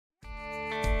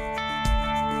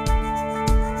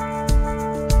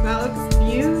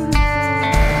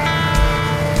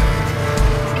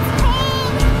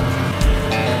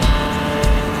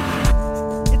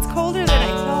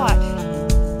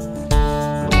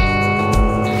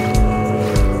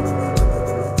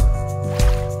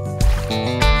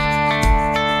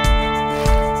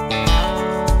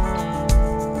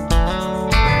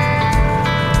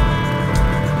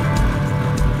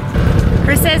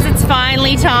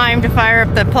time to fire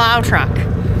up the plow truck.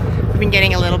 We've been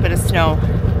getting a little bit of snow,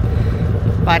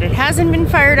 but it hasn't been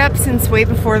fired up since way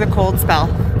before the cold spell.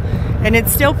 And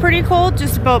it's still pretty cold,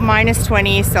 just about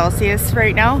 -20 Celsius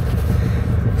right now.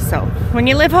 So when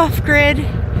you live off grid,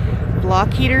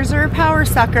 block heaters are a power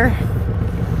sucker.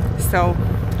 So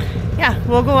yeah,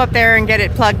 we'll go up there and get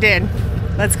it plugged in.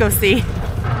 Let's go see.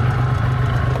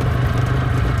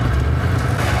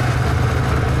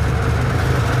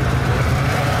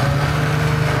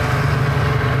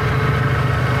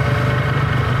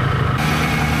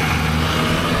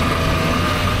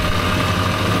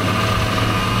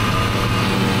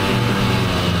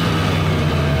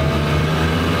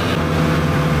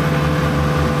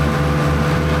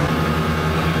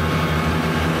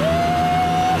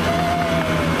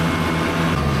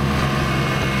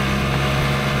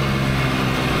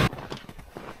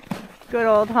 Good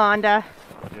old Honda.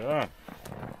 Yeah.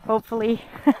 Hopefully.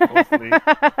 Hopefully.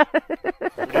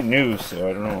 Pretty new, so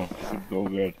I don't know. Should go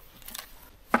good.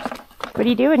 What are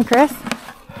you doing, Chris?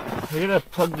 I gotta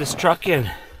plug this truck in.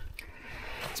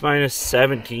 It's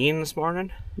 -17 this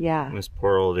morning. Yeah. And this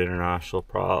poor old International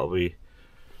probably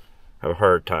have a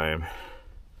hard time.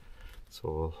 So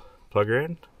we'll plug her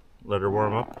in, let her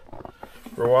warm up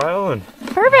for a while, and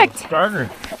perfect. Start her.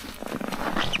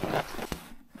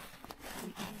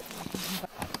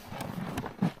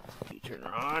 Turn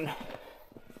her on.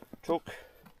 Choke.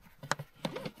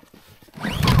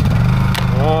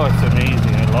 Oh, it's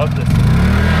amazing. I love this.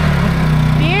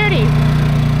 Beauty.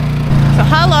 So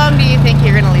how long do you think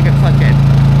you're gonna leave it plugged in?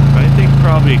 I think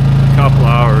probably a couple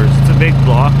hours. It's a big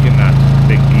block in that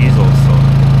big diesel, so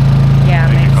yeah,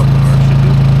 maybe a couple hours should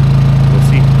do. We'll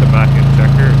see. Come back and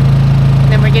check her.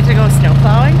 Then we get to go snow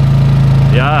plowing?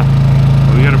 Yeah.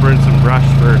 We gotta burn some brush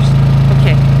first.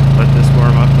 Okay. Let this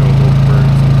warm up and we'll go burn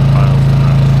some piles of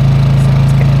brush.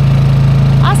 Sounds good.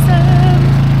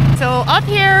 Awesome. So up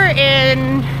here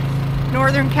in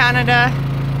northern Canada,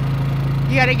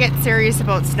 you gotta get serious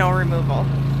about snow removal.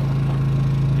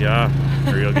 Yeah,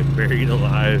 or you'll get buried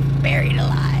alive. Buried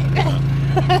alive.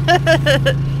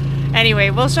 Anyway,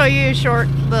 we'll show you a short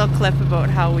little clip about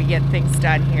how we get things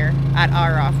done here at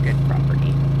our off-grid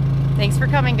property. Thanks for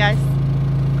coming, guys.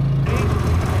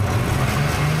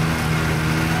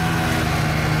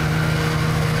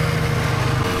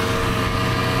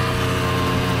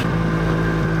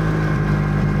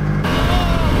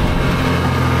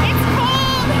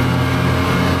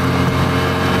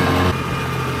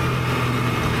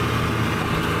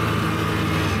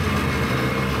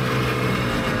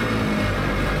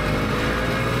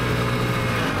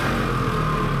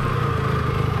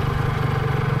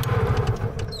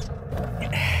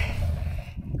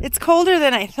 It's colder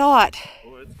than I thought.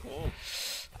 Oh, it's cold.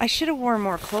 I should have worn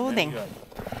more clothing.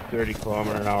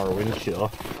 30-kilometer-an-hour wind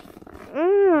chill.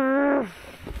 Mm.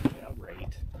 Yeah,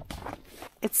 right.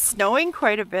 It's snowing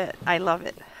quite a bit. I love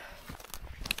it.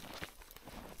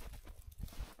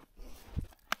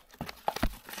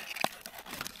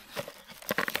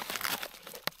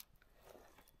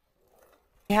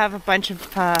 We have a bunch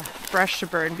of brush to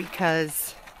burn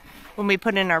because when we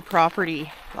put in our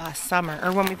property last summer,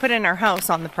 or when we put in our house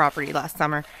on the property last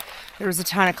summer, there was a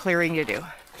ton of clearing to do.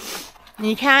 And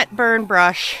you can't burn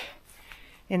brush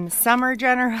in the summer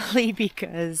generally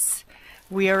because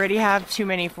we already have too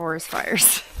many forest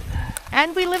fires.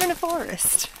 And we live in a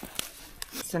forest.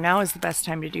 So now is the best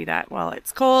time to do that while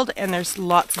it's cold and there's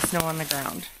lots of snow on the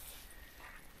ground.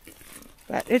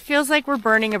 But it feels like we're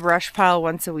burning a brush pile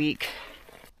once a week.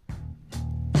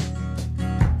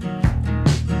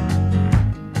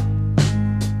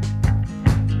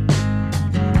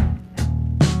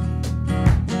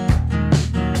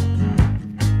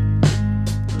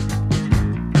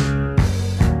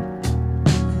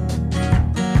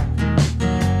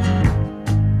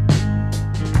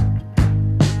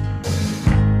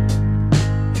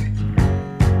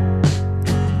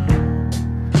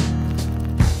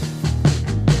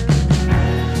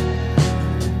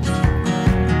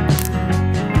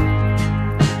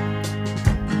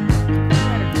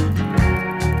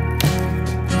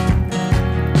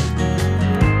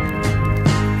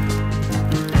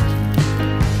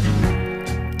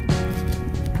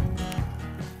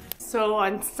 So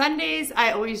on Sundays,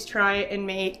 I always try and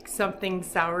make something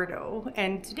sourdough.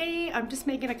 And today I'm just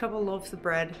making a couple loaves of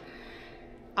bread.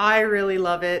 I really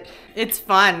love it. It's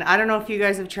fun. I don't know if you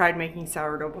guys have tried making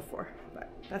sourdough before,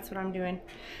 but that's what I'm doing.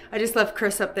 I just left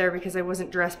Chris up there because I wasn't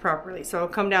dressed properly. So I'll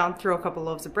come down, throw a couple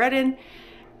loaves of bread in,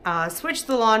 switch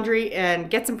the laundry and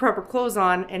get some proper clothes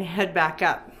on and head back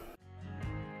up.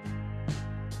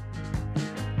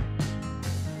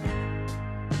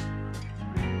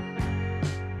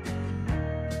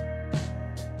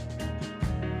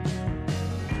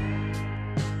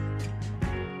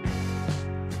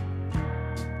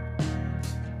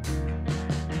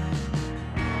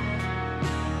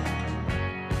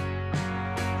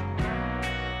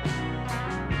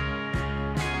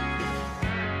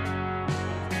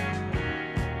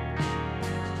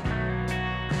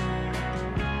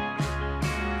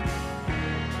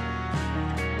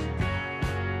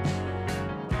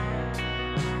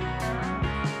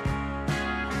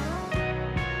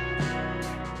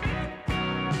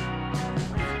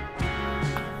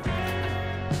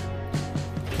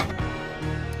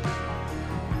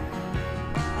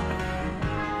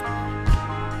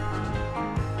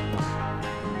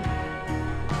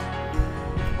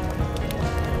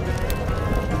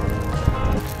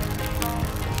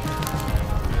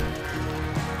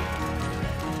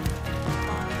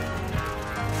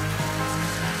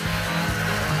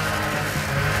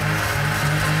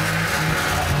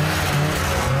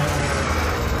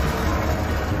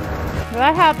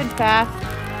 that happened fast.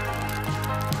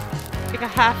 Like a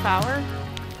half hour.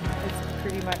 It's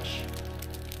pretty much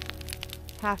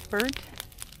half burnt.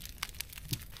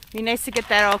 Be nice to get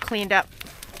that all cleaned up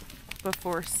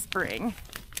before spring.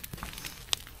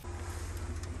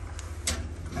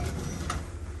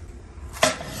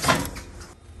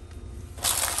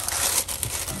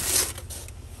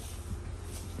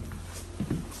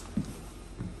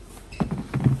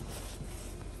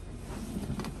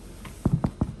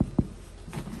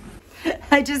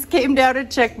 I just came down to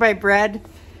check my bread.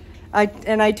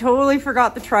 And I totally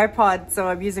forgot the tripod, so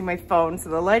I'm using my phone. So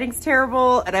the lighting's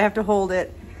terrible and I have to hold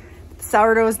it.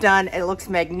 Sourdough's done. It looks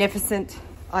magnificent.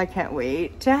 I can't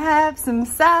wait to have some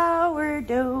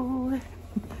sourdough.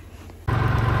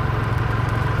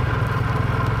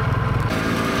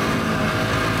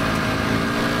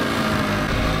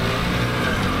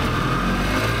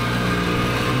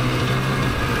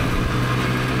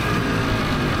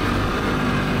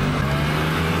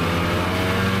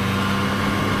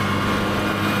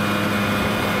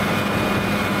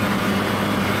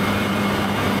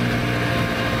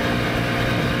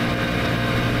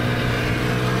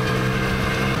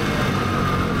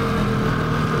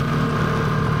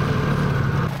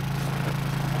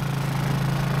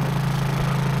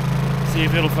 See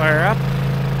if it'll fire up?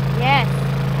 Yes.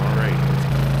 All right.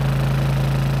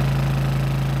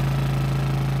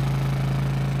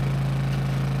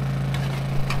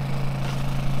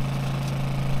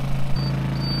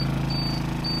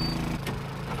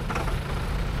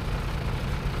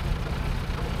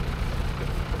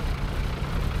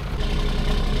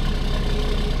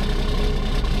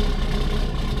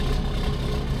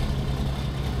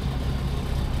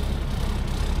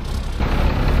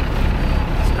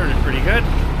 Pretty good.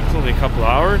 It's only a couple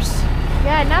hours.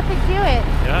 Yeah, nothing to it.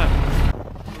 Yeah.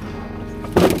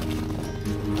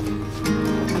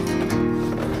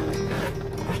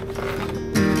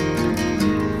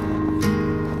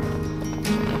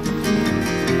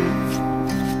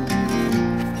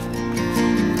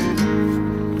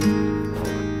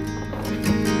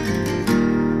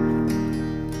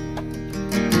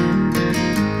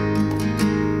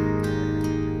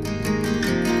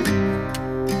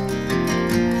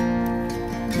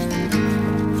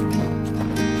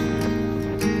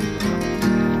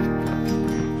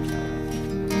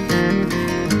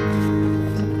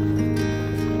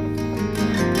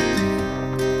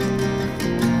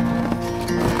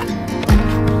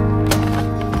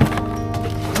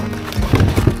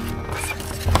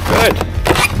 Good.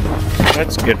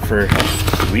 That's good for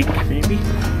a week, maybe?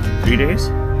 3 days?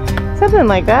 Something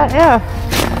like that, yeah.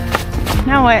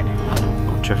 Now what?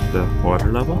 Check the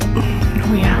water level.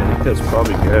 Oh yeah. I think that's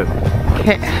probably good.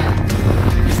 Okay.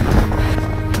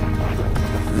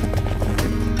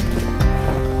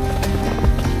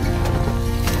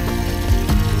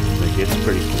 Like it's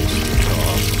pretty close to the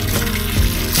top.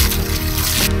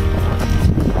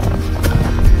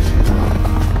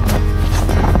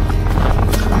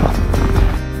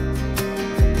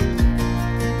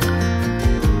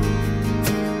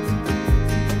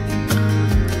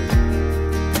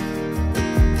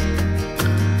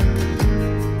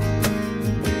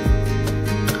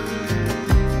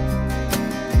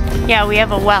 Yeah, we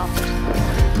have a well,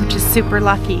 which is super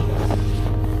lucky.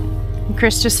 And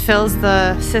Chris just fills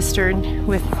the cistern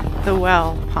with the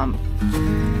well pump,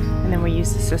 and then we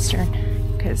use the cistern.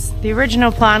 Because the original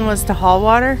plan was to haul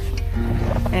water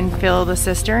and fill the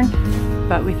cistern,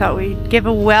 but we thought we'd give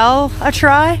a well a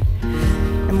try,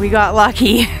 and we got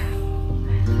lucky.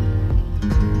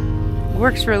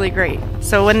 Works really great.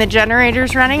 So when the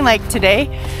generator's running, like today,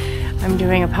 I'm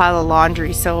doing a pile of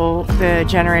laundry, so the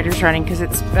generator's running because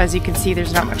it's, as you can see,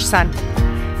 there's not much sun.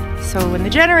 So when the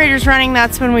generator's running,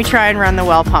 that's when we try and run the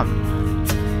well pump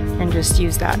and just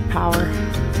use that power.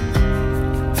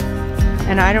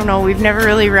 And I don't know, we've never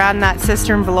really ran that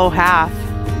cistern below half.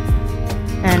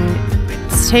 And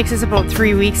it takes us about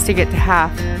 3 weeks to get to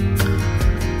half.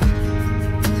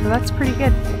 So that's pretty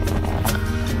good.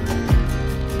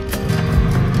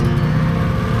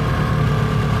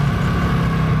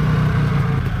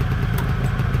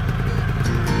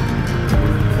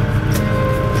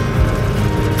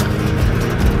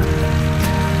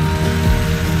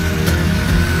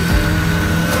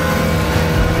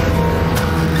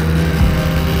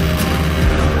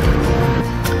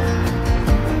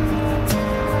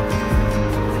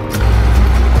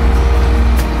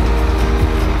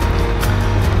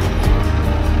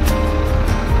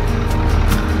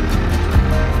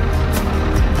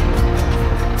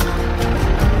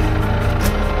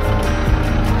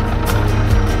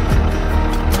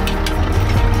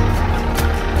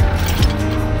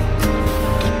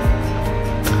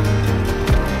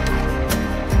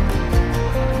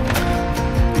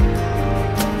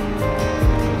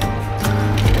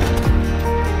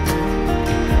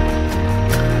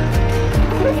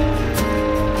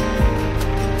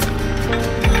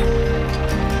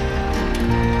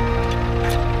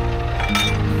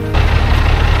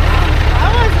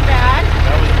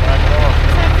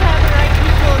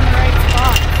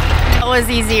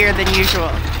 easier than usual.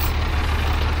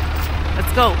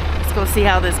 Let's go. Let's go see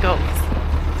how this goes.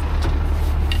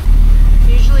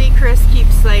 Usually Chris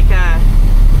keeps like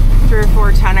 3 or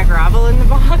 4 ton of gravel in the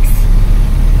box.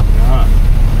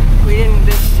 Yeah. We didn't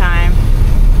this time.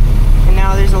 And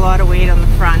now there's a lot of weight on the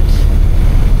front.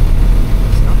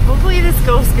 So hopefully this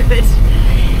goes good.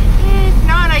 If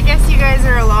not, I guess you guys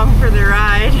are along for the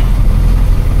ride.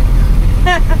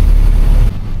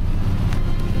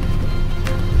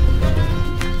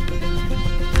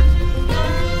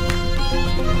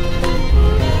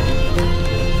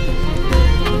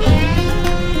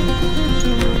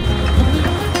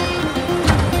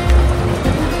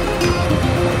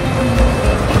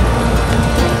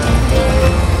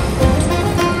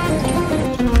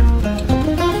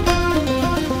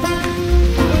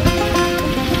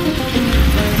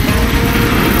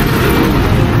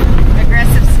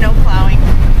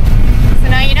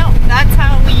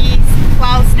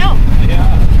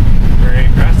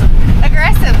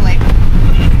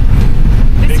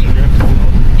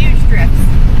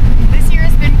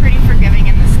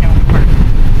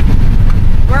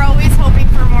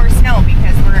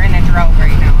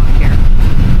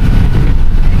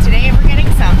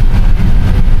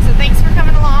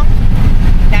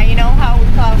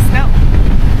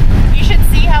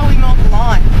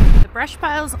 Brush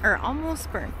piles are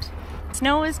almost burnt.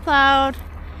 Snow is plowed,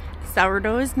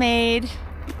 sourdough is made.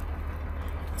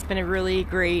 It's been a really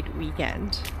great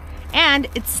weekend. And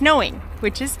it's snowing,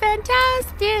 which is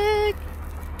fantastic.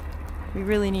 We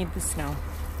really need the snow.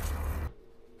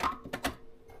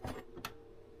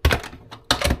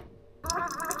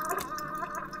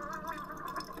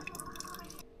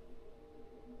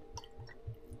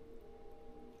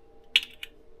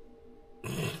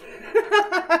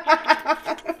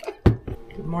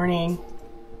 Good morning.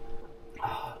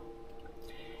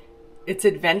 It's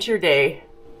adventure day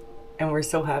and we're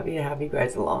so happy to have you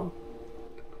guys along.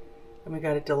 And we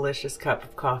got a delicious cup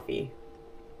of coffee.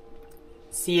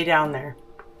 See you down there.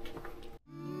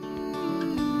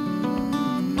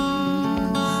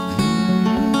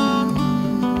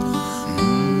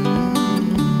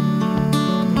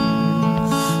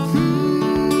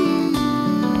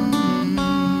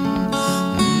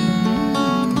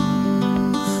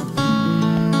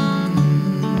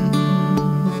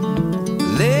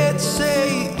 Let's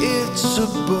say it's a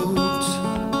boat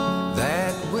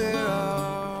that we're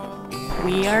all in.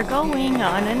 We are going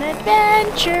on an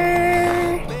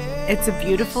adventure. It's a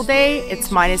beautiful day. It's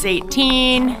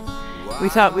 -18. We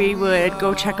thought we would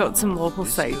go check out some local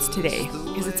sites today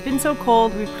because it's been so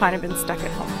cold we've kind of been stuck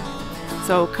at home.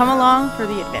 So come along for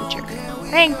the adventure.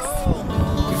 Thanks.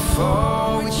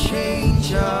 Before we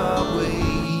change our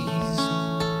ways,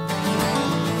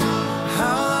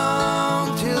 how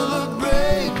long till the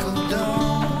break of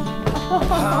dawn?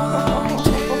 How long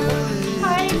till it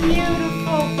Hi,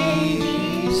 beautiful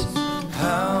babies.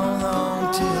 How long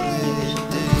till it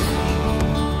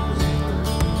days?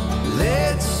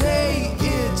 Let's say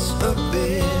it's a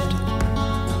bed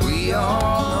we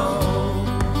all know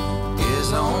is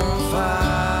on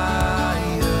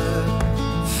fire.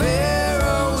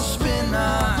 Pharaohs spin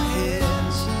our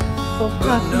heads, Oh,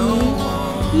 but no puppy.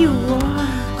 one You are.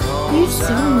 You're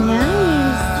so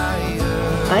nice.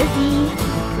 Fuzzy.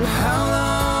 How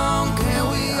long can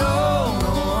we all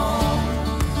go on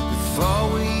before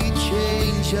we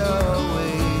change our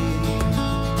ways?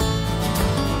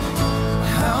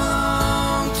 How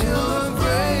long till the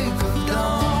break of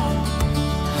dawn?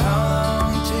 How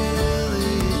long till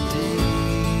it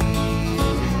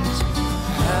days?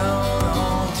 How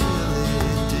long till it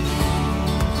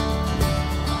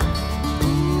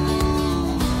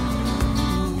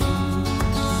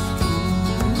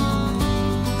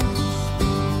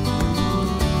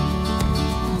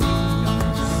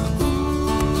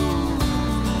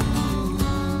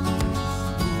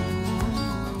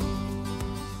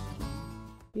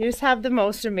You just have the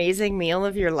most amazing meal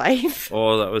of your life.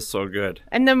 Oh, that was so good.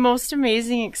 And the most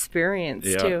amazing experience,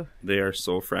 Yeah, too. they are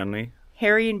so friendly.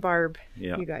 Harry and Barb,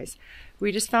 Yeah. you guys.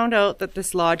 We just found out that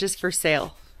this lodge is for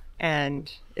sale.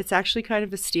 And it's actually kind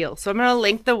of a steal. So I'm going to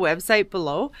link the website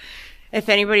below. If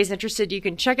anybody's interested, you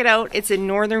can check it out. It's in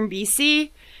northern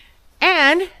BC.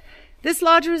 And this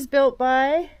lodge was built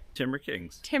by Timber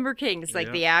Kings. Timber Kings, like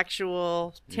Yeah. the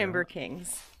actual Timber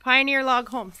Kings. Pioneer Log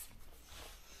Homes.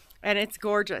 And it's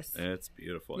gorgeous. It's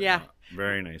beautiful. Yeah.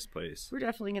 Very nice place. We're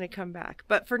definitely going to come back.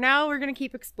 But for now, we're going to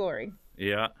keep exploring.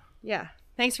 Yeah. Yeah.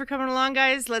 Thanks for coming along,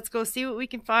 guys. Let's go see what we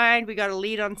can find. We got a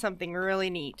lead on something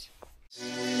really neat.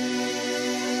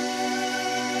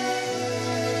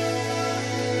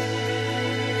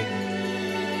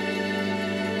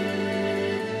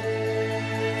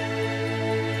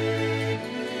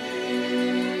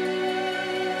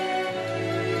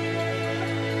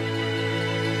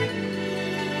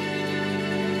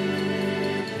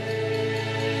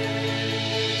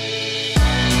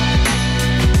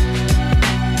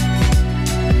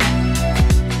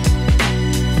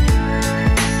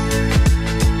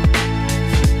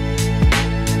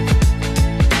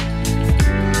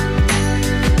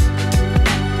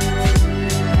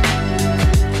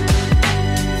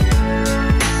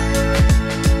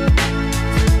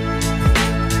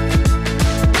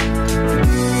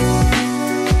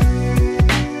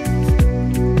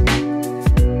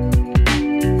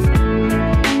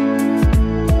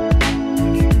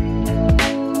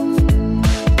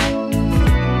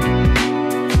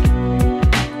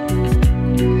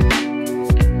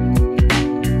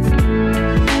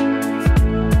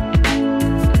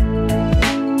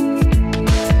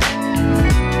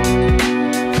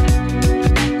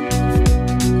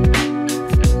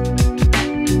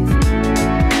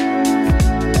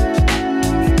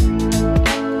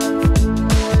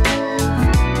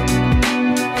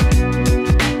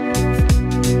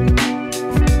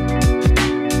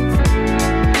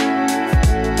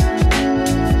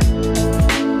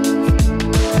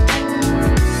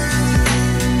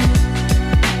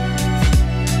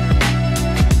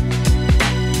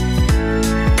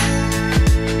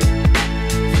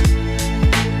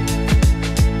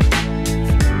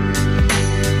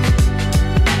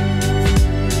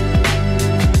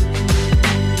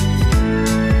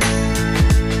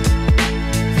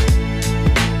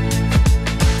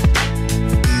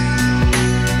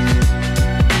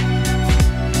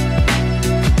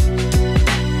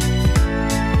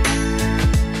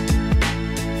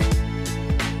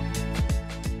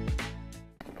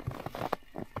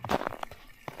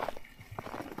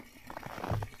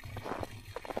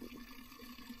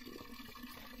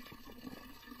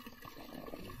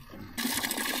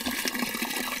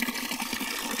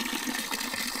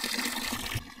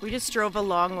 We just drove a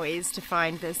long ways to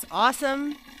find this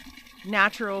awesome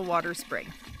natural water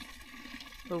spring.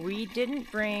 But we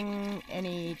didn't bring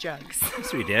any jugs.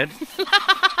 Yes, we did.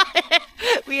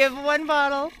 We have one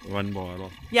bottle. One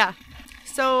bottle. Yeah.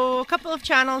 So a couple of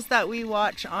channels that we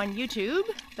watch on YouTube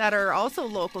that are also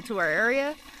local to our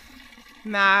area,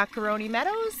 Macaroni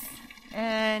Meadows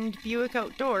and Buick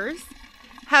Outdoors,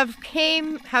 have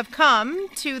come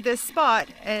to this spot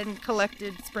and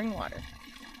collected spring water.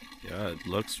 Yeah, it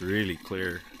looks really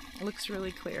clear. It looks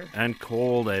really clear. And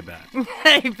cold, I bet.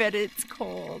 I bet it's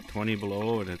cold. 20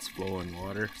 below and it's flowing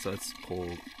water, so it's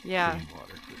cold, Yeah. clean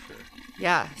water for sure.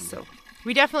 Yeah, so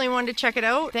we definitely wanted to check it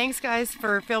out. Thanks guys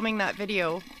for filming that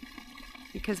video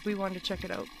because we wanted to check it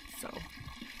out. So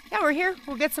yeah, we're here.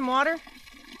 We'll get some water.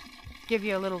 Give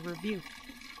you a little review.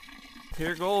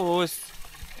 Here goes.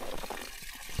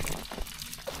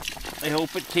 I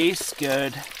hope it tastes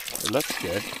good. It looks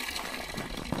good.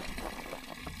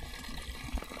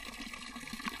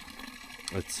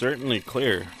 It's certainly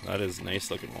clear. That is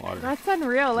nice looking water. That's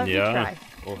unreal. Let me try.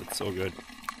 Oh, it's so good.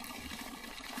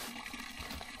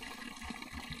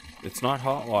 It's not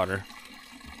hot water.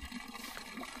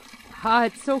 Ah,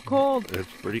 it's so cold. It's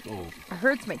pretty cold. It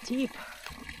hurts my teeth.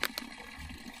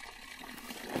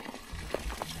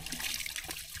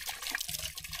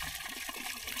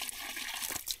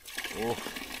 Oh.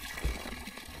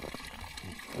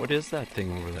 What is that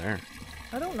thing over there?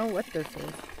 I don't know what this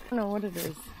is. I don't know what it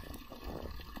is.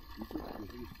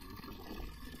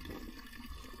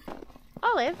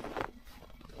 Olive.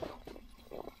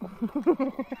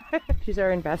 She's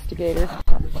our investigator.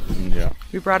 Yeah.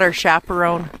 We brought our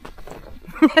chaperone.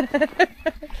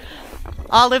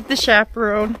 Olive the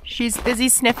chaperone. She's busy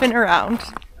sniffing around.